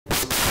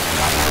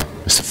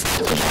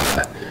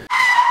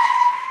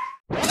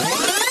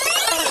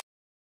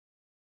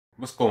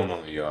What's going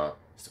on, y'all?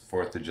 It's the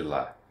 4th of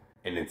July,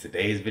 and in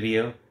today's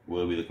video,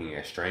 we'll be looking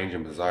at strange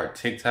and bizarre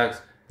TikToks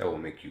that will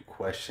make you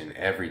question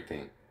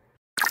everything.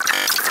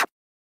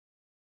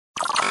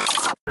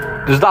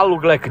 Does that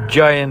look like a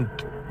giant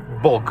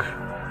bug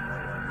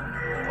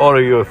or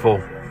a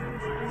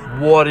UFO?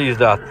 What is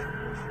that?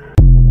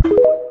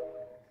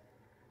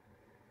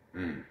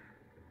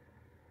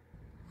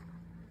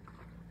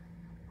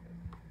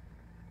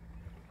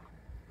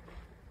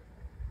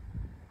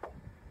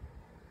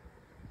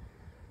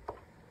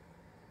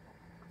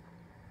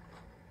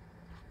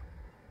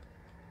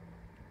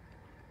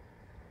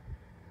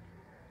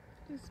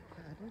 Just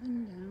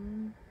paddling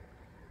down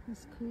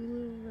this cool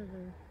little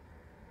river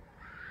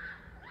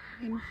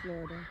in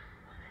Florida.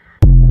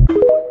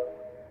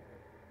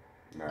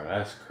 Now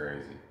that's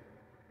crazy.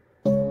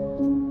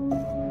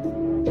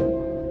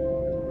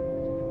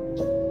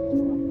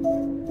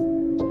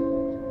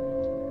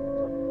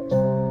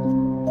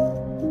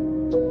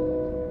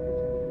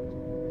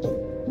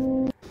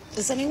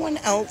 Is anyone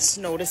else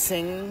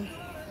noticing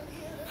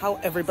how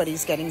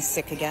everybody's getting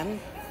sick again?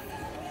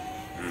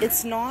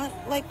 It's not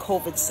like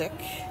COVID sick.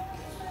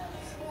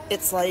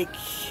 It's like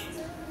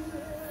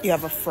you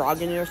have a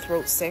frog in your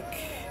throat sick.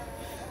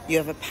 You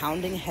have a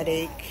pounding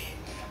headache.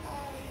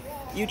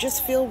 You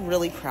just feel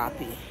really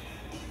crappy.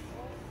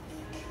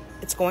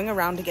 It's going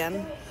around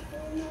again.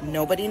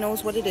 Nobody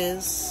knows what it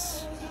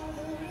is.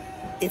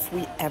 If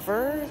we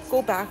ever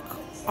go back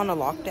on a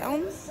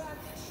lockdown,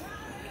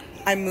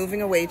 I'm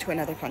moving away to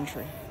another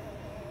country.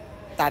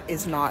 That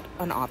is not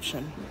an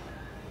option.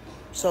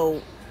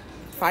 So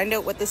find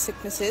out what the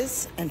sickness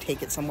is and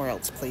take it somewhere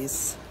else,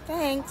 please.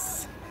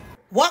 Thanks.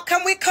 What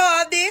can we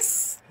call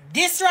this?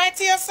 This right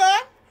here, sir?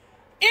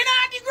 In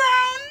on the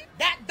ground,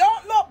 that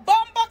don't look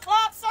bumper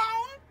clock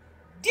sound.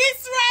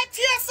 This right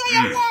here, so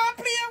you want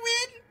to play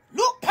with?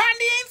 Look on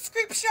the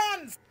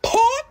inscriptions.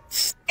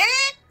 Put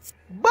it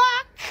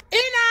back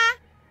in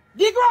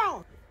the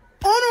ground.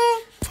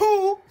 On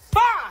too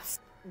fast.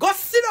 Go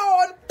sit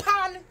down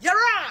pan your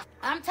ass.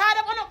 I'm tired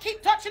of you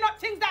keep touching up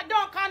things that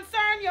don't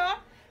concern you.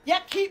 You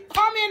keep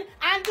coming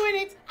and doing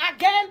it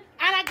again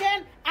and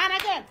again and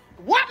again.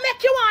 What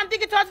make you want to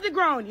dig it out to the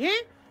ground,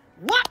 eh?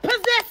 What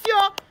possess you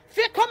if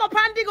you come up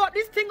and dig out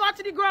this thing out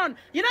to the ground?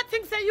 You don't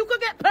think say you could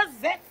get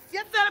possessed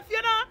yourself,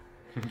 you know?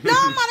 No,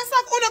 man, it's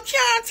like, you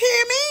can't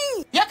hear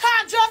me. You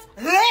can't just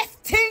let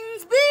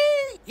things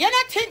be. You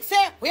don't think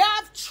say we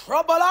have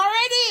trouble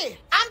already.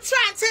 I'm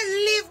trying to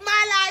live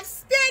my life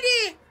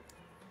steady.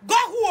 Go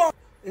home,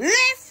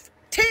 leave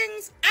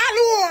things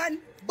alone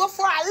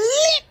before I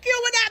lick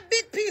you with that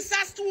big piece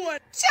of stone.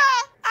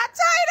 Sure, I'm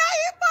tired of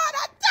you, man.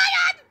 I'm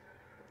tired.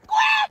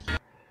 Quick!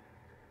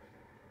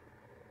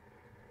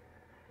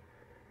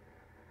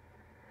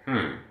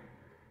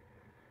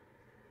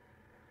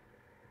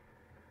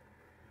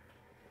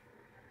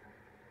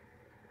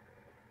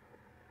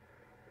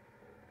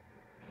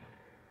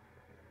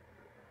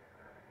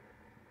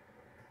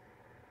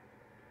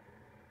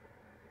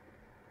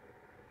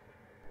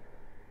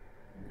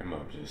 I'm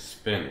up just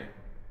spinning.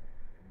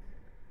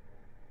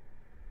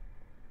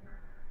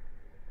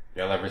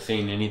 Y'all ever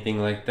seen anything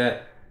like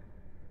that?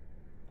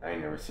 I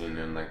ain't never seen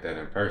nothing like that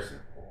in person.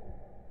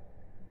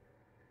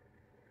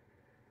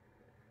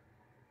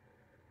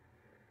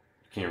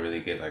 You can't really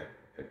get like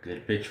a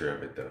good picture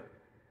of it though.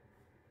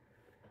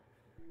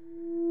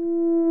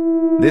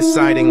 This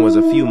sighting was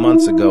a few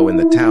months ago in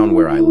the town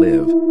where I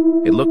live.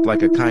 It looked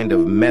like a kind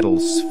of metal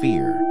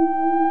sphere.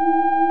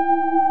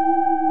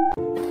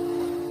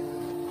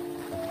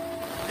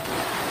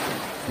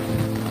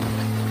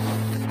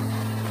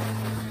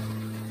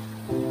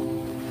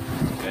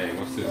 Dang,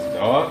 what's this,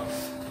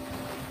 Toks?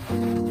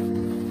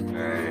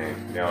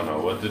 Dang, they don't know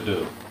what to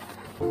do.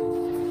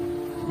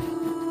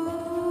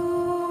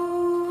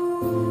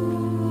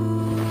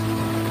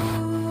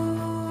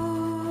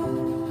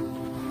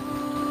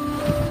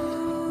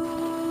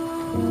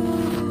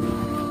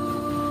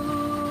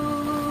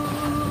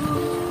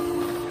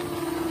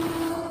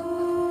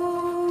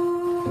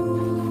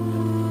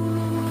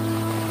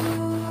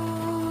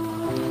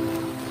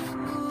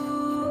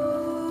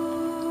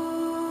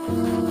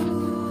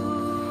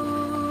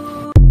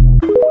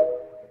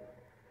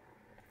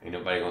 Ain't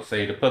nobody gonna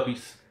save the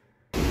puppies.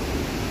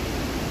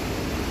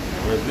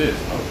 Where's this?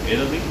 Oh,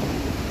 Italy?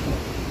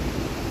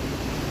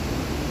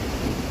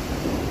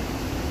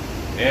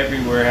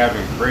 Everywhere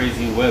having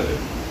crazy weather.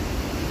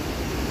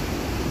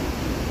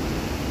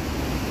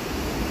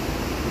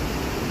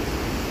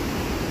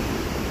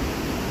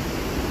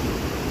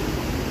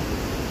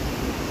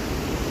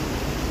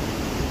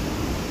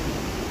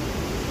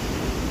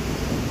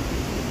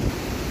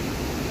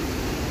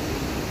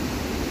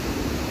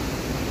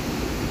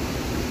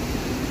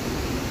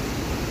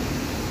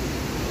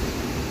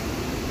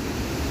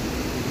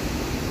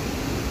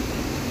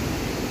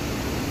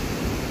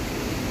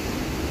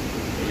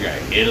 We got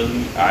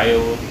Italy,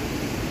 Iowa.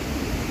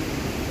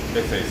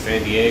 They say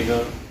San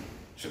Diego,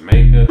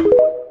 Jamaica.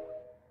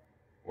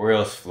 Where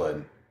else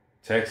flooding?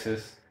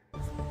 Texas.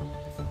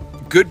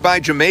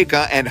 Goodbye,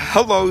 Jamaica, and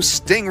hello,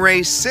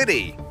 Stingray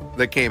City.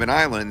 the Cayman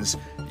Islands,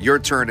 your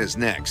turn is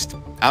next.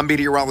 I'm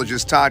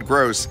meteorologist Todd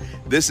Gross.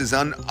 This is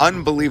an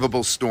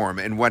unbelievable storm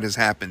and what has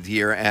happened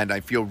here, and I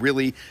feel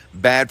really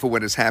bad for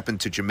what has happened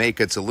to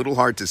Jamaica. It's a little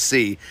hard to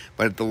see,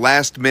 but at the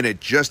last minute,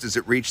 just as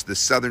it reached the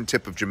southern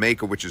tip of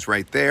Jamaica, which is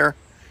right there,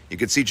 you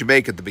can see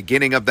Jamaica at the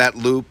beginning of that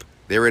loop.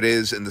 There it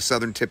is, and the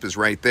southern tip is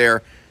right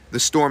there. The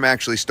storm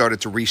actually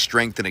started to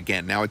re-strengthen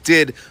again. Now, it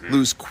did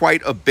lose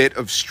quite a bit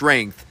of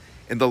strength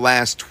in the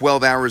last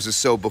 12 hours or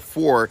so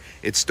before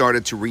it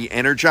started to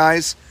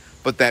re-energize,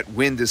 but that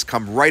wind has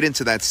come right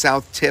into that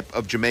south tip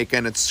of Jamaica,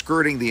 and it's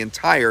skirting the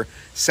entire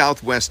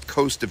southwest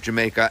coast of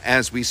Jamaica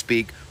as we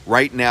speak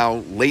right now,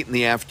 late in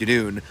the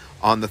afternoon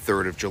on the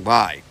 3rd of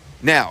July.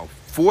 Now,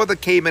 for the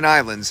Cayman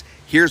Islands,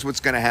 here's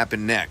what's going to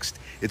happen next.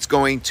 It's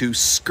going to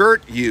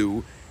skirt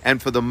you and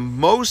for the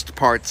most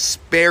part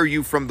spare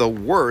you from the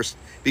worst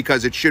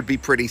because it should be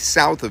pretty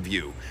south of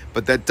you.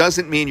 But that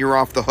doesn't mean you're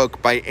off the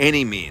hook by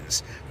any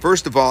means.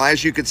 First of all,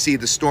 as you can see,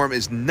 the storm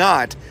is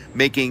not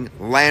making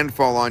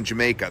landfall on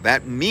Jamaica.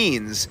 That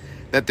means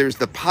that there's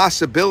the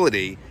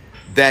possibility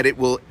that it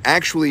will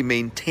actually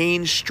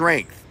maintain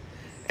strength.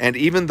 And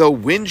even though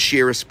wind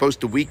shear is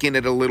supposed to weaken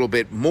it a little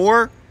bit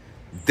more,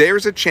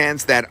 there's a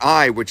chance that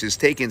eye, which is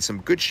taking some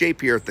good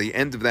shape here at the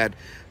end of that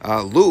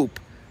loop,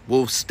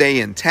 will stay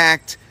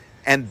intact,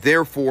 and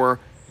therefore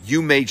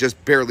you may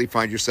just barely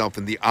find yourself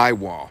in the eye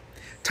wall.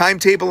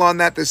 Timetable on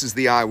that, this is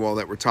the eye wall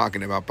that we're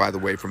talking about, by the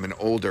way, from an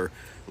older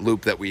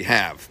loop that we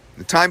have.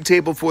 The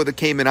timetable for the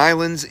Cayman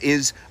Islands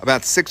is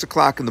about 6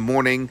 o'clock in the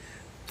morning.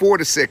 4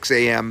 to 6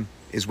 a.m.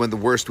 is when the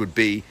worst would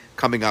be,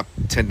 coming up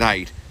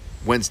tonight,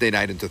 Wednesday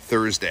night into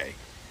Thursday.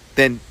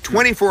 Then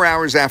 24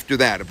 hours after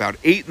that, about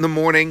 8 in the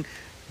morning,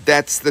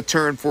 that's the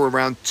turn for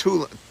around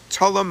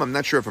Tulum, I'm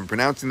not sure if I'm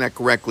pronouncing that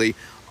correctly,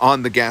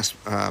 on the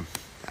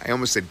I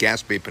almost said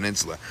Gaspe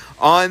Peninsula,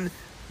 on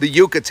the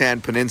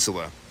Yucatan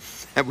Peninsula.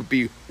 That would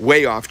be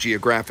way off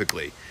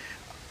geographically.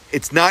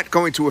 It's not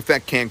going to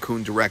affect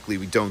Cancun directly,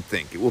 we don't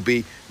think. It will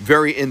be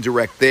very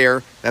indirect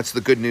there. That's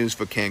the good news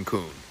for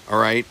Cancun, all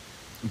right?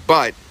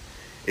 But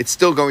it's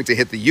still going to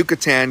hit the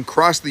Yucatan,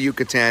 cross the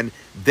Yucatan,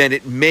 then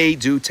it may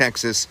do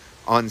Texas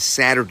on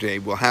Saturday.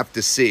 We'll have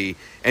to see.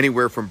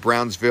 Anywhere from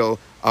Brownsville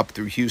up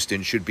through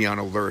Houston should be on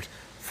alert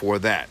for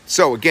that.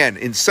 So again,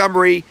 in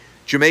summary,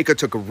 Jamaica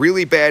took a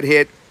really bad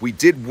hit. We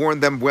did warn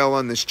them well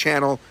on this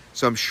channel,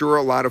 so I'm sure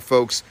a lot of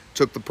folks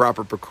took the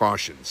proper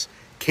precautions.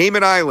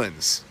 Cayman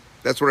Islands,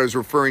 that's what I was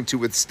referring to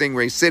with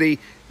Stingray City.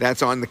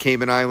 That's on the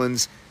Cayman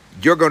Islands.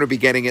 You're going to be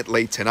getting it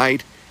late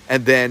tonight.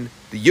 And then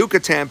the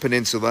Yucatan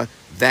Peninsula,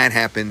 that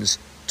happens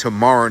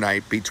tomorrow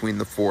night between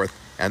the 4th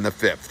and the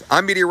 5th.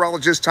 I'm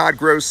meteorologist Todd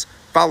Gross.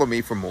 Follow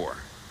me for more.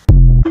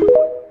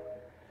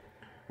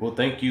 Well,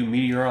 thank you,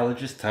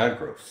 meteorologist Todd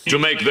Gross. To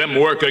make them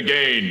work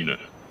again.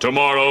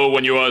 Tomorrow,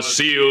 when you are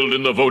sealed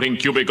in the voting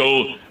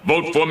cubicle,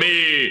 vote for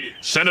me,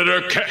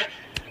 Senator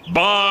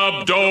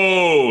Bob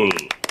Dole.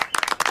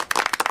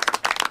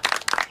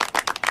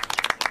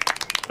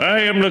 I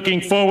am looking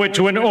forward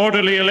to an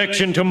orderly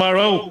election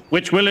tomorrow,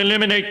 which will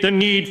eliminate the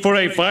need for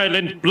a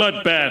violent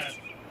bloodbath.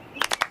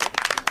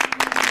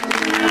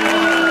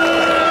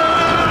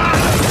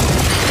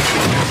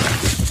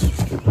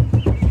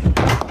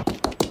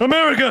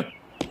 America,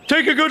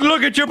 take a good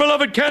look at your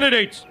beloved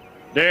candidates.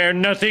 They're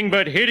nothing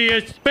but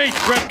hideous space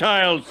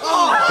reptiles.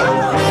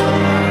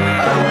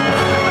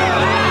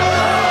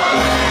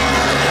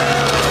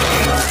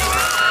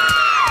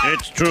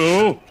 It's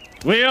true.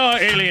 We are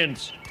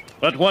aliens.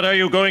 But what are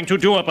you going to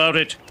do about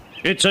it?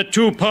 It's a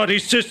two-party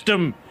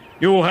system.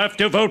 You have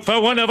to vote for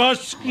one of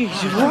us. He's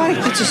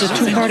right. This is a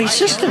two-party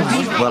system.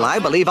 Well, I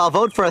believe I'll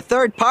vote for a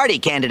third-party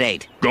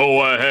candidate.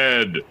 Go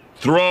ahead.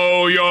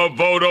 Throw your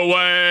vote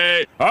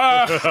away.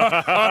 All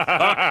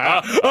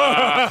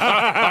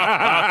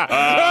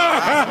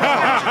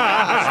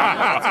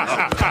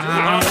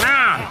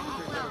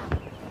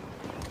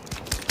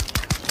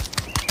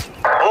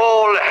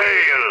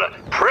hail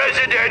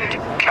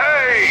President K.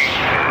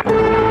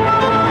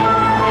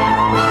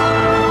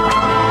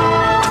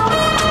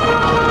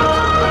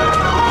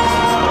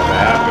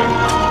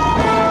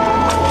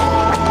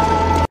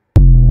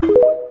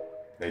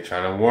 They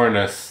trying to warn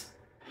us,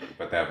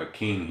 but they have a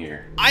king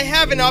here. I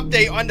have an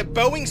update on the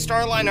Boeing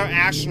Starliner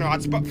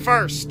astronauts, but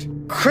first,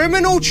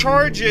 criminal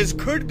charges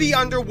could be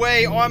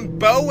underway on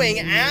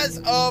Boeing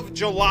as of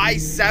July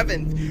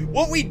 7th.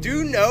 What we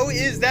do know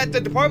is that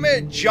the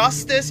Department of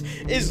Justice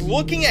is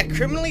looking at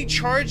criminally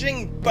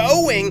charging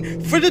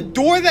Boeing for the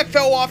door that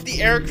fell off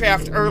the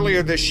aircraft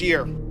earlier this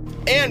year.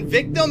 And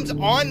victims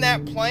on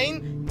that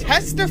plane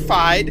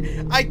testified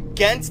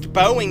against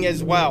Boeing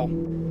as well.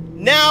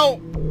 Now,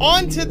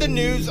 on to the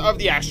news of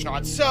the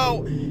astronauts.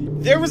 So,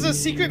 there was a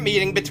secret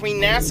meeting between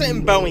NASA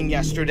and Boeing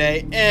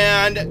yesterday,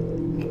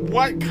 and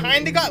what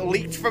kind of got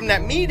leaked from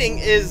that meeting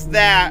is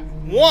that,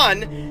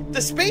 one,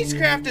 the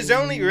spacecraft is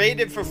only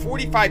rated for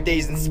 45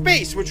 days in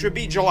space, which would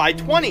be July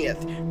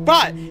 20th,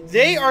 but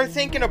they are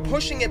thinking of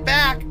pushing it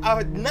back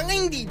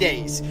 90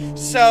 days,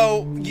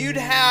 so you'd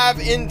have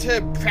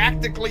into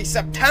practically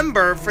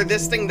September for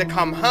this thing to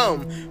come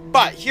home.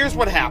 But here's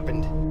what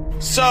happened.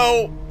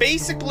 So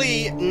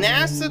basically,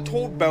 NASA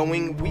told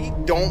Boeing, we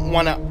don't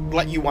want to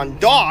let you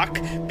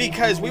undock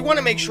because we want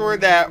to make sure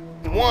that,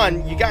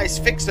 one, you guys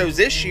fix those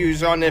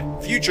issues on the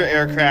future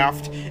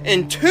aircraft,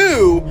 and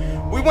two,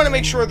 we want to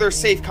make sure they're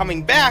safe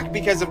coming back,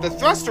 because if the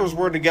thrusters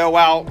were to go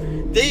out,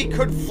 they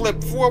could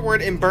flip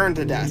forward and burn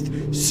to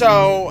death.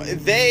 So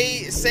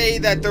they say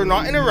that they're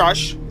not in a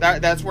rush.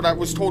 That's what I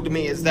was told to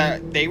me, is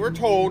that they were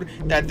told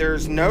that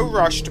there's no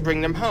rush to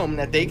bring them home,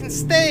 that they can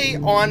stay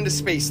on the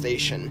space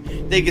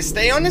station. They can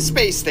stay on the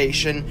space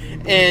station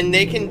and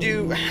they can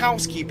do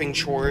housekeeping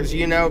chores,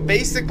 you know.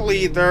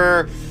 Basically,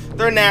 they're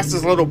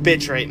NASA's little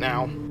bitch right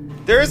now.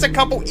 There is a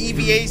couple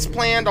EVAs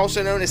planned,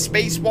 also known as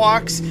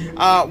spacewalks,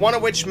 one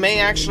of which may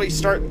actually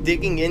start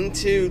digging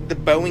into the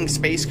Boeing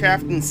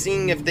spacecraft and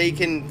seeing if they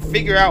can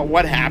figure out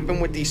what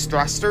happened with these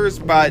thrusters,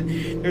 but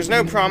there's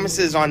no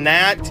promises on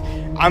that.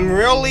 I'm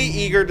really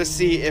eager to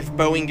see if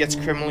Boeing gets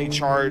criminally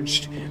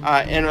charged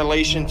in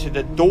relation to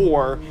the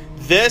door.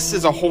 This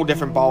is a whole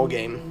different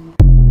ballgame.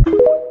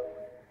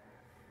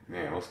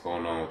 Man, what's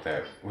going on with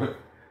that?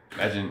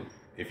 Imagine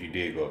if you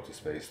did go up to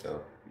space,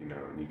 though. You know,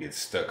 and you get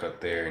stuck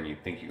up there and you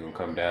think you're going to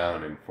come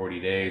down in 40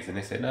 days. And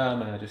they say,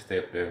 no, just stay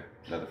up there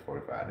another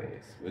 45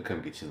 days. We'll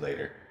come get you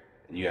later.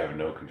 And you have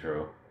no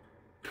control.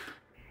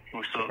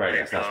 What's up, right,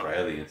 that's not for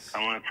aliens.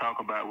 I want to talk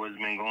about what's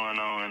been going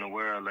on in the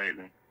world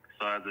lately.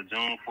 So as of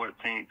June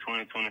 14,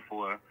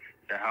 2024,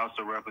 the House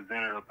of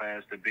Representatives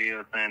passed a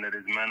bill saying that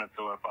it's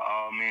mandatory for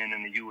all men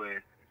in the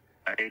U.S.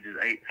 ages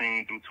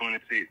 18 through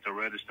 26 to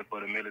register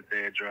for the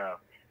military draft.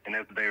 And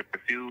if they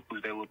refuse,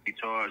 they will be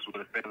charged with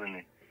a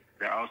felony.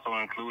 They're also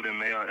including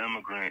male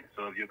immigrants,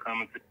 so if you're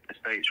coming to the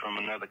States from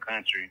another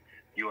country,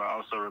 you are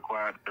also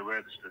required to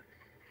register.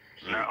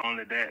 Not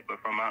only that, but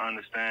from my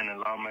understanding,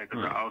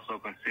 lawmakers are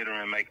also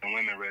considering making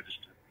women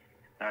register.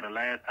 Now, the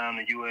last time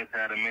the U.S.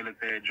 had a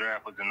military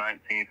draft was in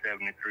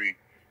 1973,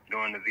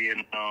 during the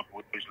Vietnam,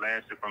 which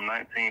lasted from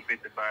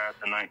 1955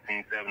 to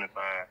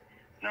 1975.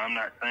 Now, I'm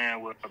not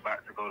saying we're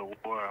about to go to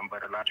war,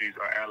 but a lot of these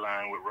are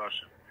allying with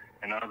Russia.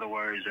 In other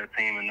words, they're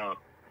teaming up.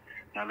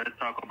 Now, let's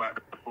talk about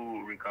the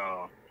food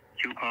recall.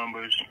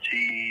 Cucumbers,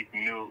 cheese,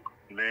 milk,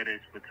 lettuce,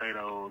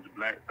 potatoes,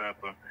 black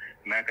pepper,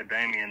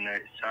 macadamia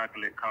nuts,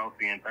 chocolate,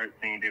 coffee, and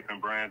 13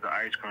 different brands of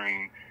ice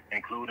cream,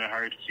 including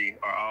Hershey,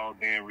 are all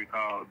being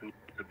recalled due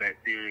to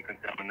bacteria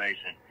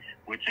contamination,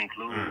 which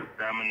includes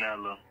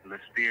Salmonella,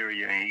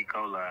 Listeria, and E.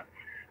 coli.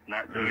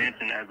 Not to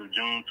mention, as of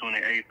June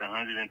 28th,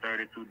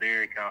 132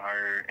 dairy cow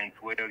herds in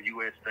 12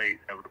 U.S. states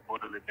have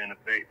reportedly been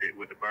affected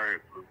with the bird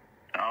flu.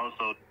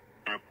 Also,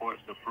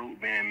 reports of fruit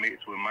being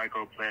mixed with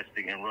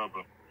microplastic and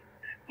rubber.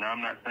 Now,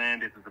 I'm not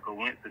saying this is a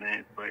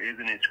coincidence, but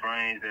isn't it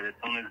strange that as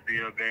soon as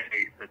Bill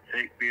Gates, a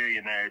tech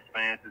billionaire,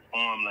 expands his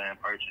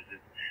farmland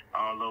purchases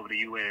all over the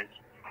U.S.,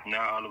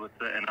 now all of a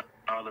sudden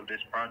all of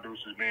this produce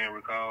is being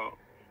recalled?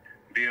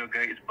 Bill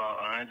Gates bought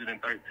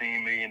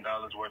 $113 million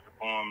worth of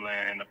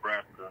farmland in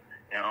Nebraska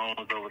and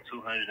owns over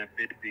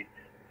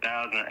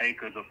 250,000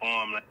 acres of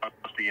farmland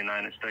across the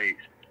United States.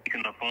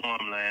 Speaking of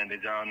farmland,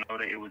 did y'all know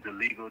that it was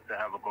illegal to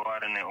have a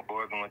garden in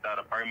Oregon without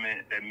a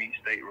permit that meets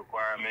state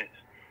requirements?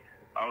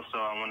 Also,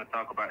 I want to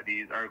talk about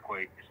these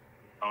earthquakes.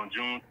 On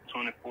June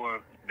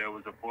 24th, there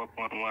was a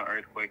 4.1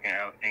 earthquake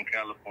in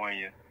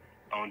California.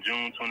 On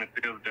June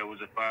 25th, there was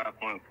a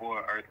 5.4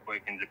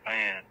 earthquake in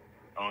Japan.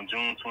 On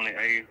June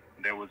 28th,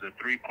 there was a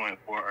 3.4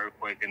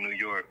 earthquake in New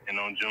York. And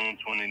on June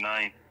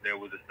 29th, there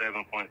was a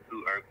 7.2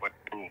 earthquake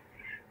in Peru.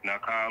 Now,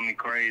 call me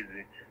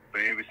crazy,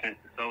 but ever since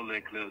the solar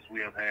eclipse, we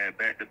have had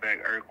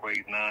back-to-back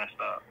earthquakes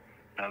nonstop.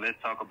 Now, let's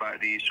talk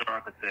about these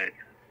shark attacks.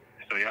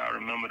 So y'all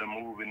remember the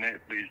movie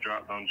Netflix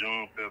dropped on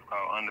June 5th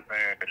called Under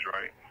Paris,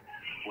 right?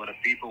 Where the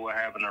people were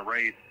having a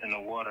race in the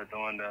water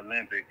during the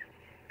Olympics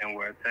and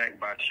were attacked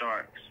by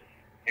sharks.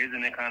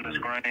 Isn't it kind of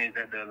strange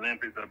that the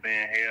Olympics are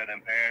being held in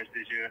Paris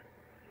this year?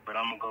 But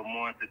I'm going to go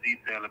more into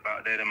detail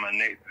about that in my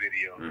next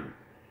video.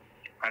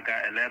 I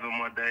got 11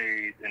 more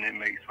days, and it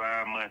makes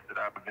 5 months that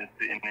I've been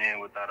sitting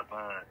in without a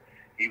bond.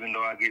 Even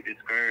though I get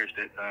discouraged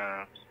at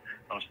times,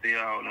 I'm still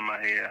holding my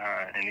head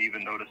high, and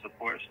even though the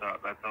support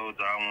stopped, I told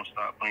y'all I won't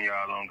stop putting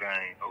y'all on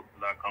game.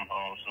 Hopefully I come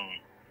home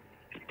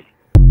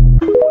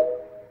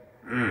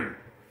soon.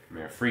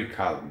 Man, free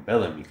Colin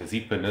Bellamy, because he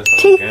putting us on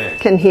the Teeth game.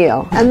 can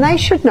heal, and they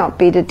should not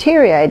be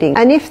deteriorating.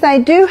 And if they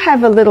do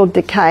have a little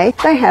decay,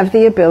 they have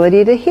the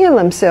ability to heal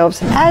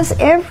themselves, as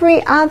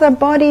every other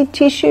body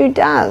tissue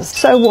does.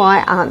 So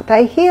why aren't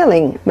they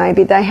healing?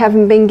 Maybe they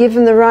haven't been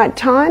given the right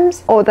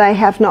times, or they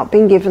have not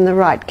been given the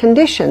right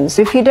conditions.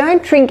 If you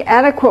don't drink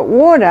adequate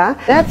water,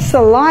 that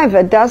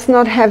saliva does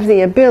not have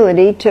the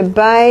ability to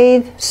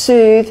bathe,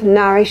 soothe,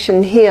 nourish,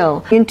 and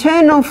heal.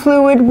 Internal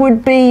fluid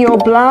would be your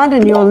blood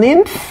and your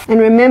lymph, and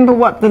remember, Remember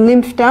what the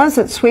lymph does?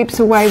 It sweeps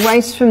away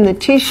waste from the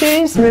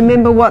tissues.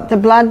 Remember what the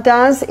blood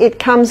does? It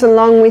comes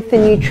along with the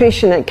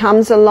nutrition. It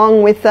comes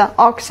along with the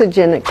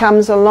oxygen. It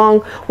comes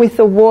along with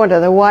the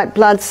water, the white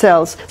blood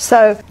cells.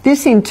 So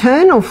this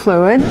internal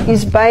fluid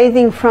is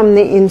bathing from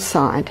the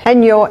inside.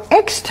 And your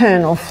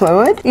external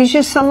fluid is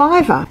your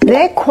saliva.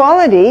 Their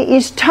quality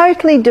is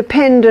totally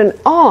dependent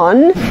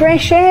on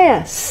fresh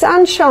air,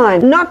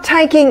 sunshine, not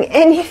taking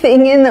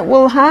anything in that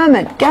will harm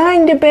it,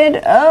 going to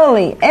bed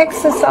early,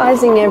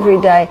 exercising every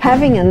day,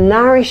 having a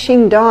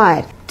nourishing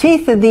diet.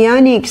 Teeth are the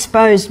only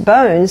exposed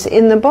bones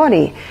in the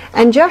body.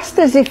 And just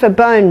as if a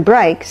bone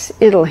breaks,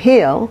 it'll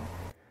heal.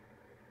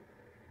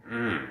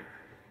 Oh,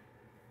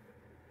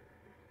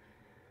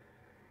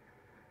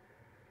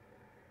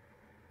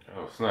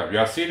 snap.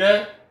 Y'all see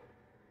that?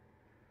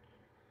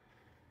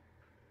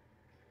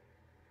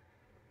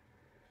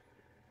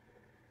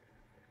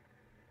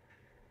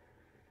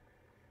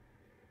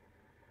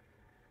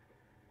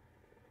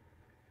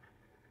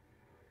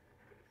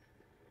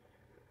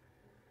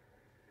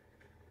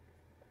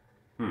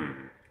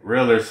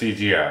 Real or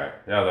CGI?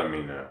 Y'all let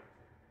me know.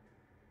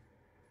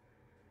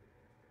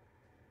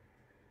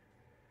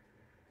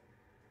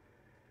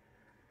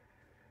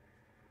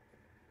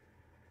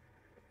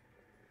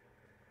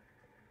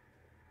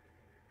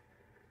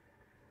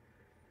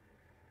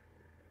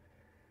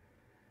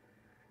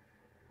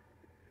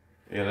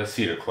 Yeah, let's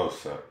see the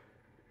close-up.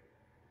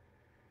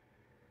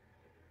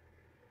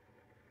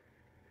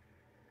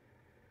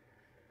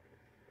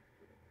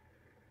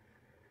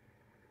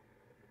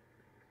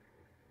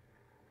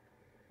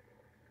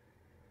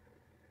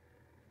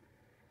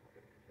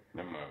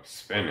 Them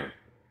spinning.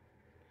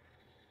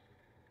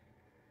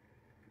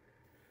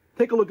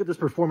 Take a look at this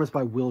performance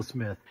by Will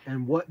Smith,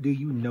 and what do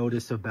you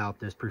notice about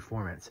this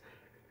performance?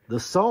 The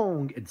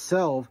song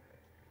itself,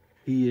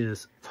 he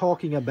is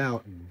talking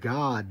about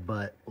God,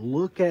 but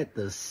look at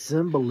the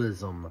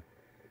symbolism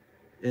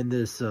in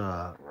this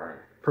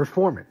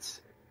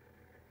performance.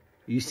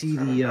 You see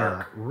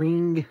the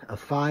ring of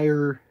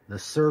fire, the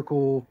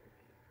circle,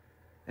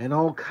 and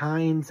all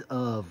kinds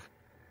of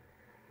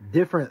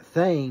different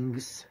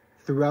things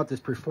throughout this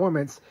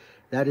performance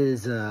that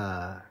is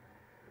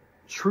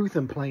truth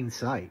in plain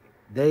sight.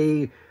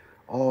 They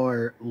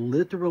are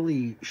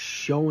literally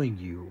showing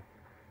you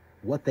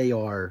what they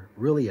are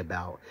really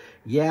about.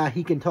 Yeah,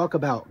 he can talk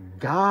about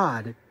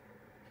God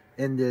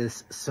in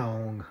this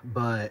song,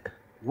 but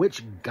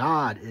which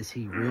God is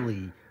he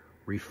really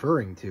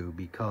referring to?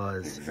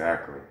 Because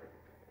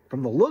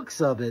from the looks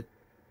of it,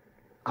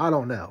 I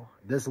don't know.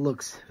 This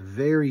looks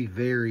very,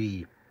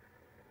 very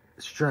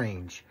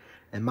strange,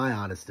 in my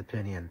honest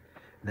opinion.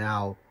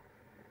 Now,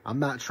 I'm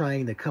not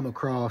trying to come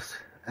across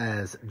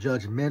as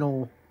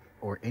judgmental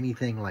or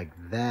anything like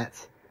that,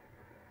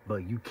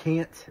 but you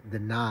can't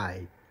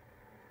deny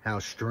how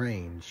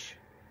strange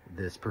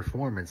this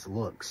performance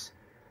looks.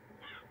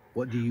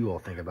 What do you all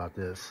think about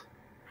this?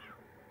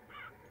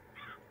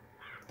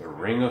 The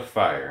Ring of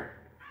Fire.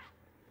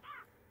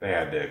 They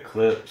had the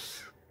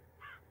eclipse.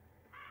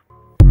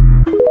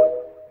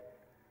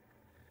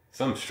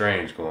 Something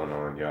strange going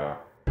on, y'all.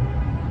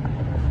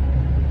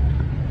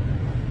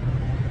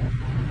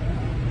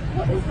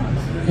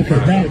 Okay,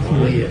 that's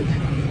weird.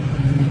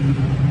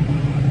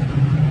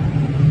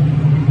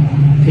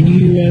 Can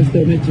you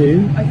film it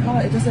too? I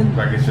can't, it doesn't...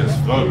 Like it's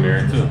just floating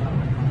there too.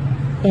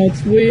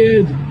 That's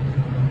weird.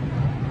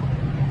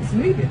 It's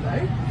moving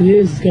though. It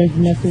is, it's going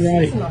from left to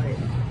right.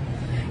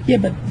 Yeah,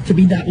 but to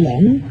be that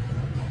long,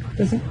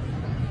 doesn't...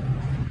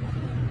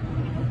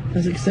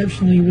 That's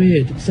exceptionally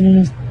weird. Someone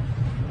must...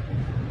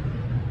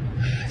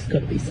 It's got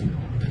to be some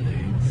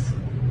balloons.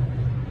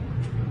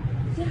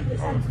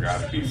 Oh, it's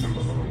got to be some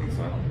balloons,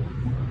 huh?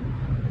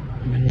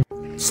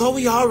 So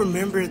we all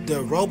remember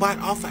the robot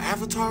off of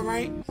Avatar,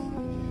 right?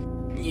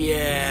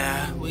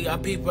 Yeah, we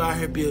got people out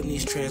here building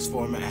these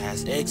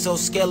transformer-ass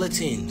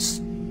exoskeletons.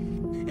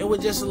 And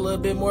with just a little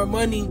bit more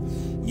money,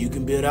 you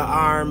can build an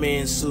Iron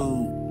Man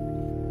suit.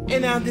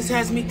 And now this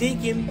has me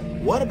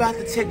thinking, what about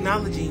the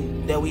technology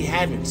that we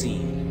haven't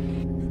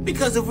seen?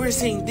 Because if we're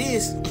seeing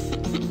this,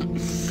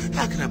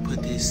 how can I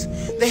put this?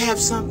 They have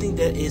something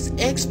that is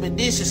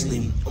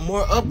expeditiously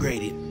more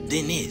upgraded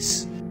than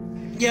this.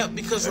 Yep,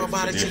 because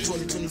robotics in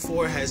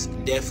 2024 has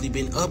definitely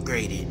been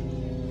upgraded.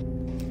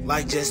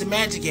 Like, just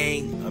imagine,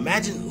 gang,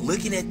 imagine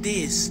looking at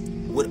this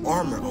with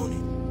armor on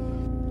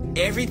it.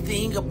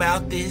 Everything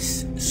about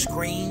this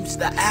screams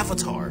the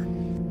Avatar.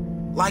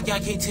 Like, y'all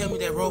can't tell me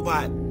that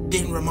robot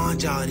didn't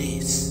remind y'all of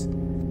this.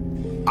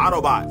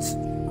 Autobots,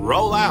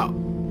 roll out.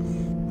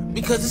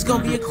 Because it's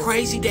gonna be a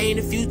crazy day in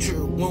the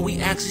future when we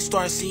actually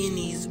start seeing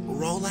these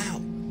roll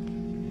out.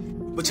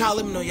 But y'all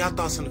let me know y'all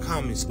thoughts in the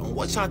comments on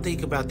what y'all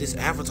think about this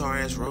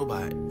Avatar-ass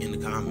robot in the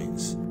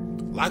comments.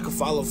 Like or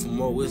follow for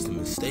more wisdom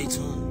and stay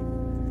tuned.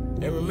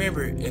 And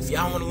remember, if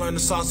y'all want to learn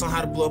the sauce on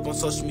how to blow up on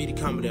social media,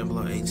 comment down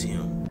below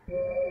ATM.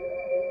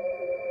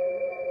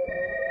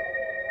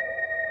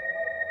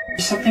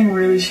 There's something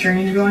really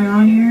strange going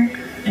on here,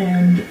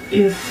 and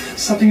if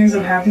something ends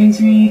up happening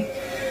to me,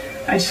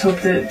 I just hope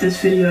that this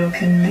video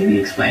can maybe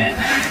explain it.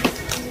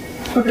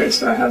 Okay,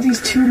 so I have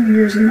these two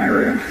mirrors in my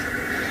room.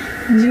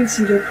 As you can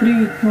see, they're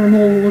pretty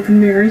normal looking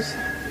mirrors.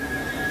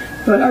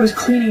 But I was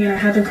cleaning and I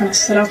had them kind of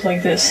set up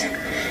like this.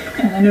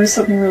 And I noticed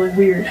something really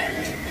weird.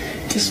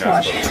 Just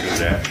watch.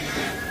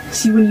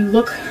 See, when you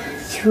look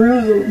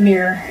through the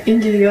mirror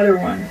into the other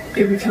one,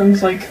 it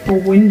becomes like a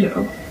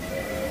window.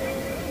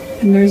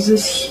 And there's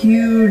this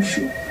huge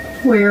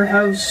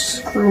warehouse,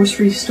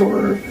 grocery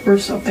store or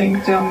something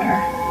down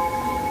there.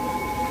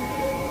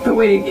 But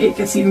wait, it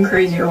gets even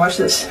crazier. Watch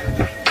this.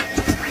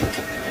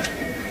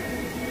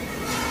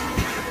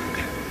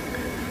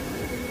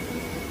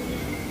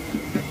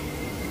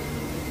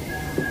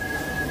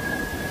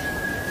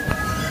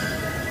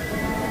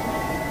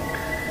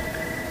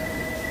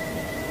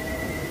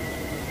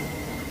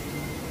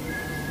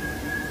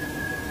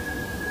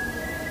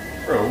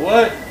 Bro,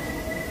 what?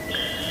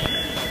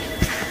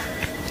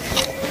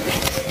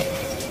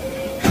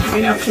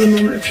 Wait out for the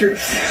moment of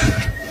truth.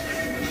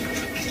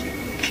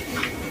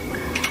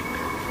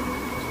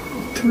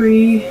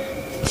 3,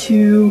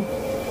 2,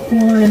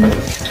 1.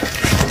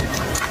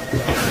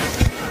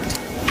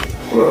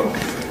 Whoa.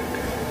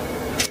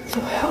 What the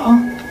hell?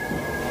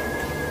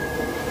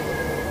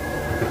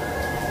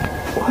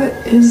 What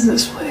is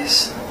this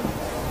place?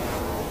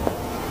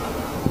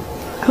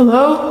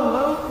 Hello?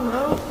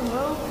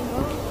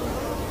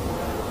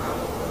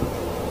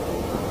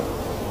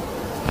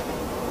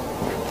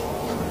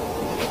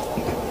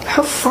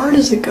 How far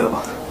does it go?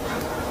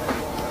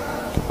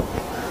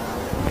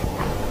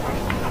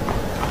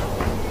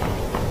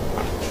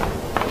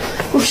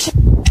 Oh shit.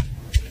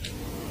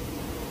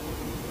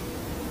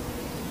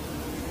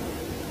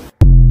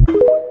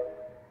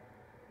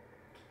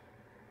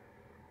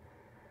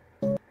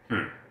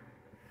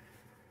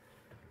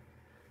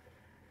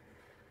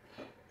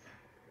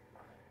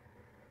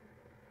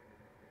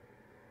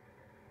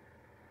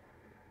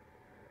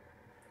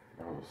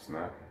 Oh,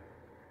 snap.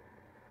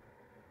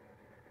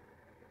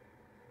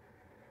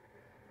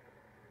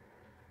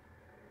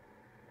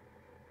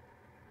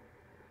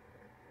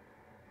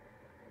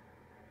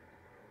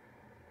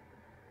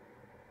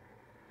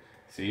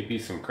 See, it'd be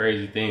some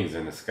crazy things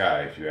in the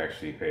sky if you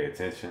actually pay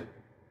attention.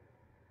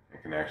 You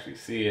can actually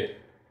see it.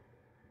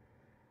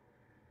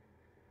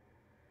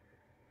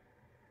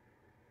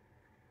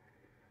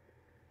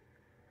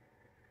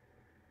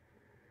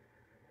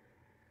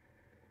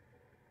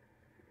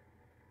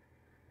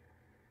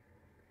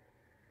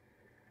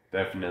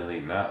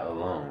 Definitely not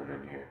alone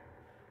in here.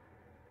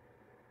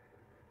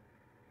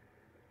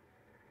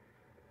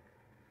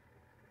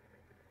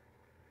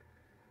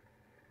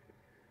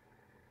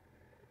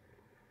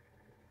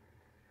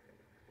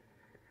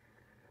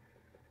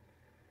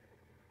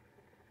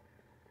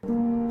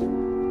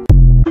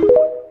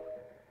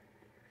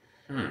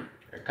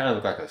 It kind of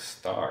looked like a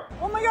star.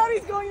 Oh my god,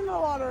 he's going in the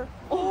water.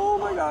 Oh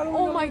my god.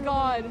 Oh my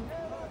god.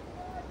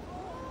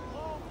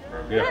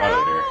 Bro, get out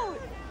of there.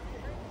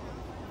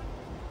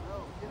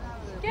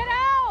 Get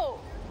out!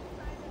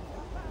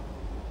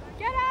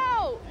 Get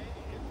out!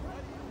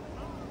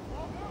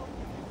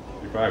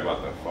 You're probably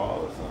about to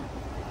fall or something.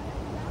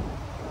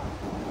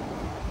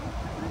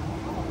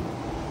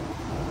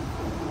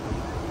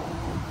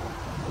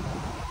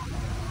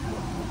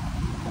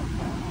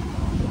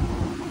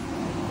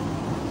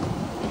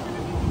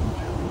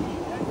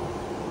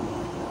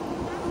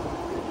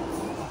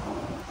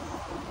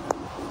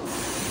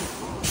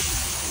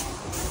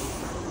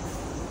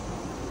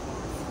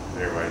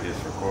 Everybody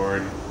just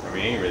record. I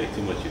mean, ain't really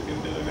too much you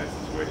can do in that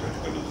situation. I'm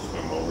just gonna just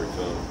swim over to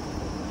them.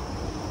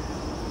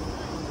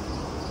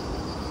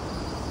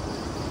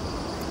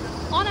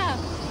 Anna,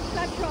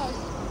 that truck.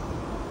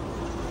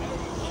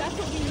 That's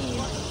what we need.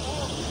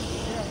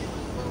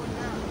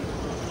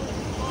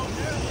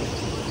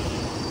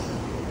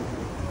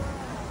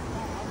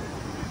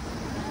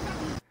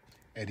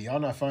 Hey, do y'all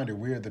not find it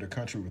weird that a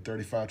country with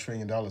 $35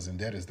 trillion in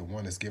debt is the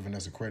one that's giving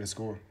us a credit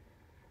score?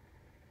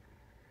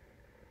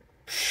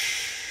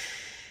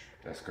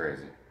 That's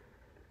crazy.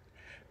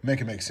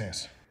 Make it make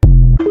sense. I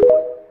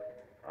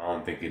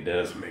don't think it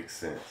does make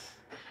sense.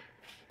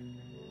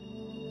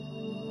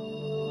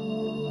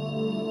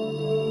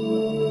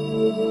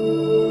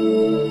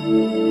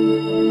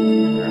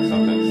 There's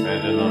something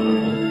standing on the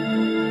moon.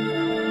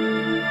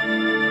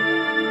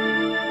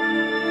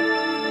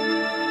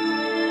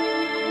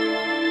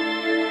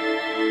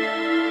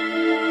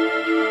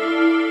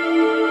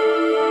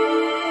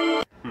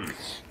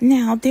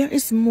 Now, there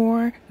is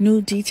more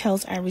new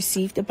details I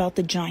received about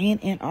the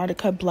giant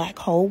Antarctica black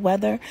hole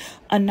weather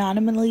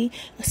anonymously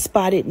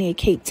spotted near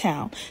Cape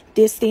Town.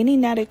 They're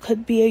stating that it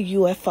could be a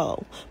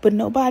UFO, but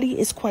nobody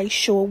is quite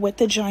sure what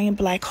the giant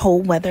black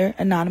hole weather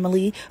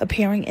anomaly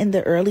appearing in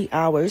the early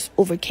hours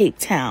over Cape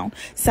Town,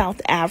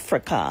 South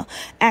Africa,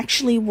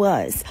 actually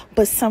was,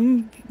 but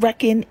some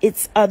reckon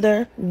it's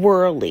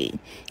otherworldly.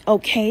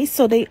 Okay,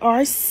 so they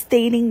are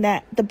stating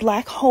that the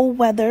black hole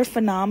weather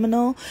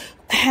phenomenon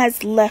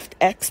has left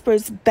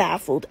experts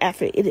baffled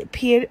after it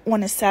appeared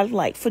on a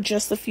satellite for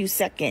just a few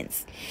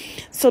seconds.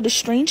 So the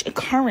strange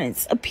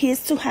occurrence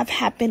appears to have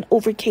happened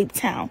over Cape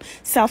Town,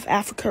 South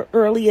Africa,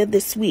 earlier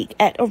this week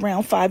at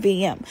around 5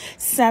 a.m.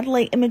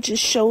 Satellite images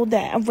show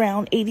that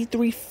around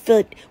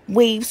 83-foot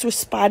waves were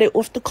spotted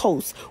off the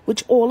coast,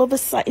 which all of a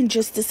sudden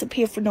just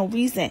disappeared for no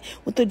reason,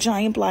 with a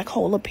giant black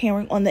hole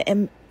appearing on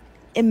the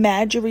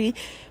imagery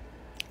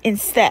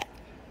instead.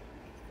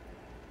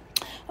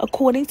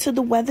 According to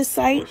the weather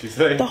site,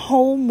 the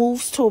hole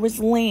moves towards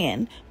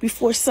land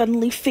before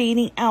suddenly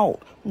fading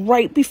out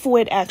right before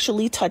it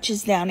actually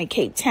touches down in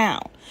Cape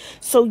Town.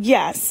 So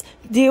yes,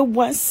 there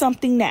was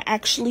something that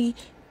actually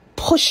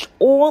pushed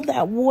all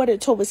that water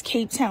towards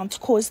Cape Town to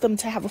cause them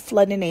to have a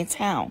flood in their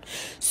town.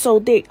 So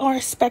they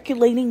are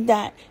speculating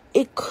that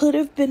it could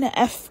have been a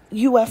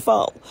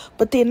UFO,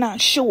 but they're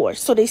not sure.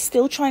 So they're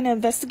still trying to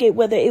investigate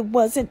whether it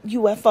wasn't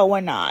UFO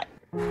or not.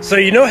 So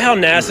you know how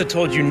NASA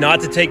told you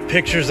not to take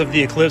pictures of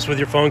the eclipse with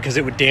your phone because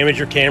it would damage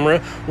your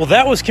camera? Well,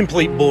 that was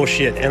complete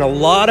bullshit, and a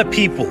lot of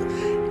people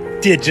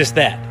did just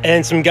that.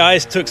 And some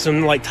guys took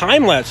some like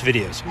time-lapse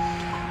videos.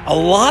 A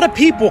lot of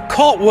people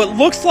caught what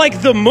looks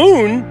like the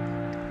moon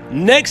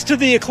next to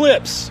the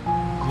eclipse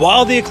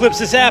while the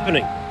eclipse is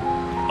happening.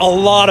 A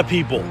lot of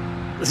people.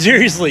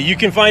 Seriously, you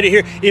can find it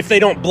here if they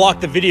don't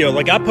block the video.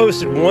 Like I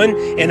posted one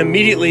and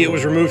immediately it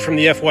was removed from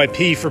the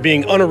FYP for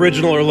being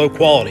unoriginal or low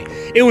quality.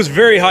 It was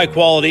very high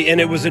quality and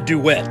it was a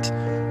duet.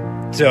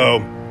 So,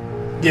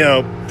 you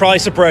know, probably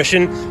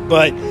suppression,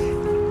 but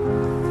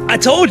I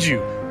told you,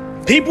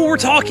 people were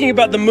talking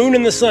about the moon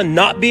and the sun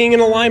not being in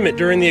alignment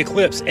during the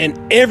eclipse and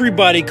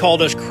everybody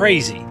called us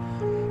crazy.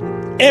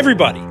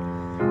 Everybody.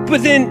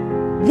 But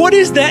then what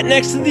is that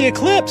next to the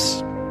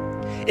eclipse?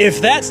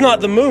 If that's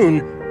not the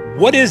moon,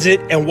 what is it,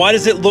 and why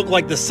does it look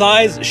like the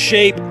size,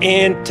 shape,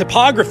 and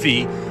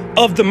topography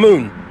of the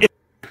moon?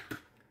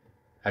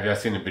 Have y'all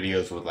seen the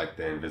videos with like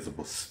the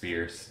invisible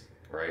spheres,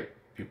 right?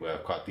 People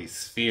have caught these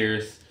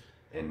spheres,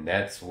 and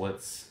that's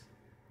what's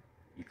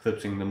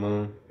eclipsing the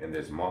moon, and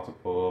there's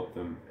multiple of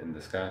them in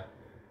the sky.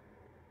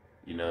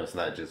 You know, it's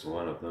not just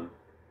one of them.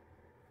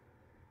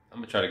 I'm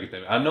going to try to get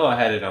that. I know I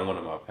had it on one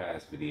of my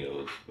past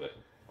videos, but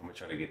I'm going to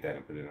try to get that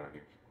and put it on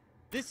here.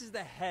 This is the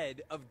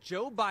head of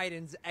Joe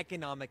Biden's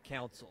Economic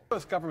Council. The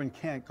U.S. government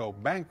can't go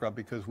bankrupt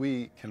because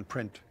we can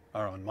print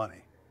our own money.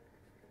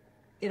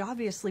 It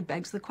obviously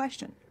begs the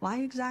question,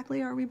 why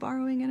exactly are we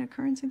borrowing in a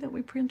currency that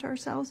we print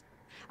ourselves?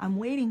 I'm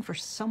waiting for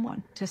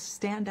someone to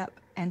stand up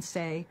and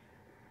say,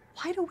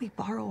 why do we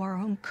borrow our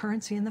own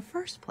currency in the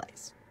first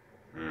place?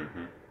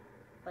 Mm-hmm.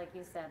 Like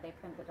you said, they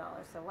print the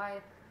dollar. So why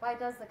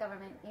does the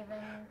government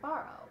even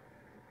borrow?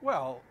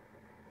 Well,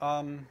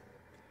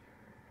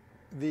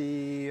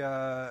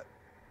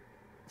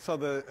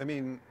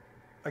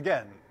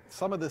 again,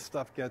 some of this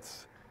stuff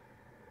gets,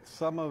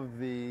 some of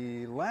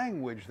the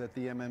language that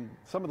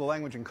some of the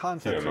language and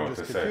concepts are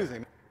just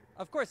confusing.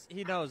 Of course,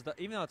 he knows,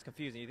 even though it's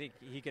confusing, you think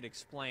he could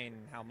explain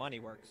how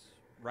money works,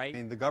 right? I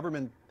mean, the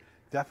government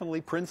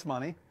definitely prints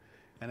money,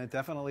 and it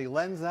definitely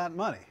lends that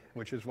money,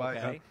 which is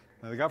why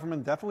the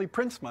government definitely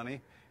prints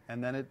money,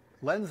 and then it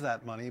lends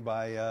that money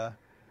by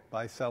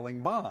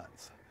selling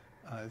bonds.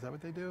 Is that what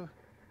they do?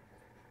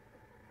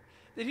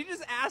 Did you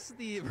just ask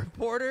the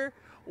reporter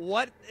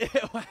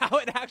how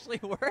it actually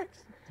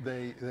works?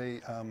 They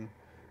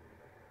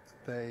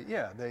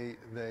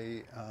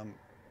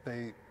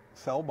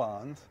sell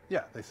bonds.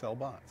 Yeah, they sell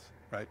bonds,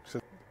 right?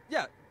 So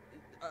yeah,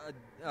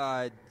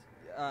 I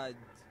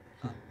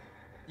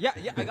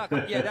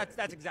got. Yeah,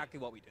 that's exactly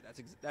what we do.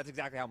 That's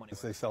exactly how money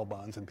works. They sell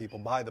bonds, and people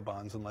buy the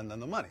bonds and lend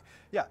them the money.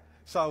 Yeah,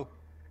 so.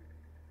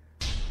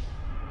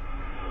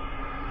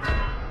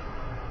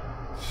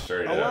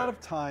 A lot of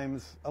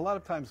times,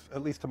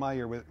 at least to my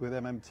ear with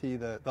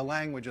MMT, the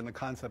language and the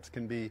concepts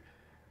can be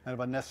kind of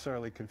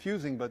unnecessarily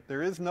confusing, but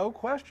there is no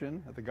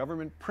question that the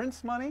government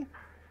prints money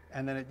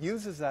and then it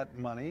uses that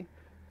money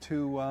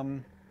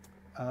to,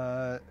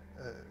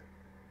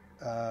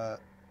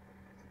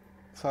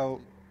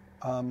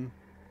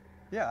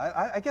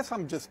 yeah, I guess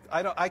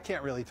I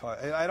can't really talk,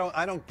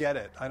 I don't get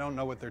it. I don't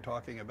know what they're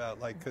talking about,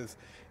 like, because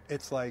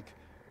it's like.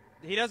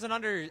 He doesn't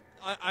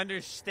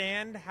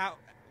understand how.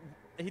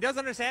 He doesn't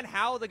understand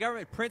how the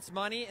government prints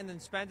money and then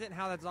spends it and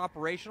how that's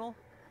operational?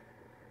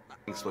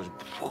 Explosion.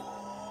 The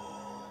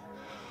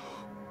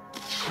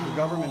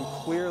government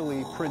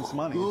clearly prints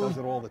money, it does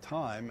it all the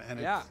time, and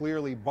it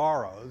clearly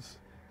borrows.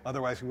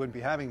 Otherwise, we wouldn't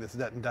be having this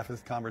debt and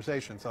deficit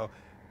conversation. So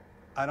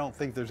I don't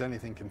think there's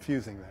anything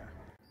confusing there.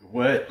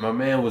 What? My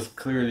man was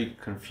clearly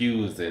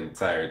confused the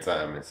entire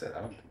time and said,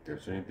 I don't think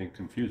there's anything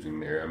confusing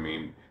there. I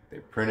mean, they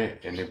print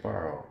it and they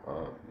borrow.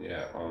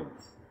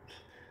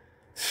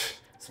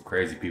 Some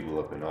crazy people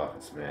up in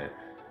office, man.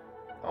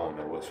 I don't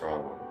know what's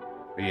wrong with them.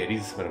 But yeah,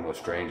 these are some of the most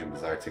strange and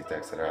bizarre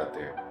TikToks that are out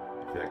there.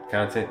 If you like the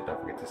content, don't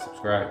forget to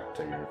subscribe,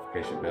 turn your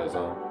notification bells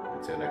on.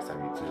 Until next time,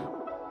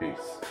 YouTube.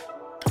 Peace.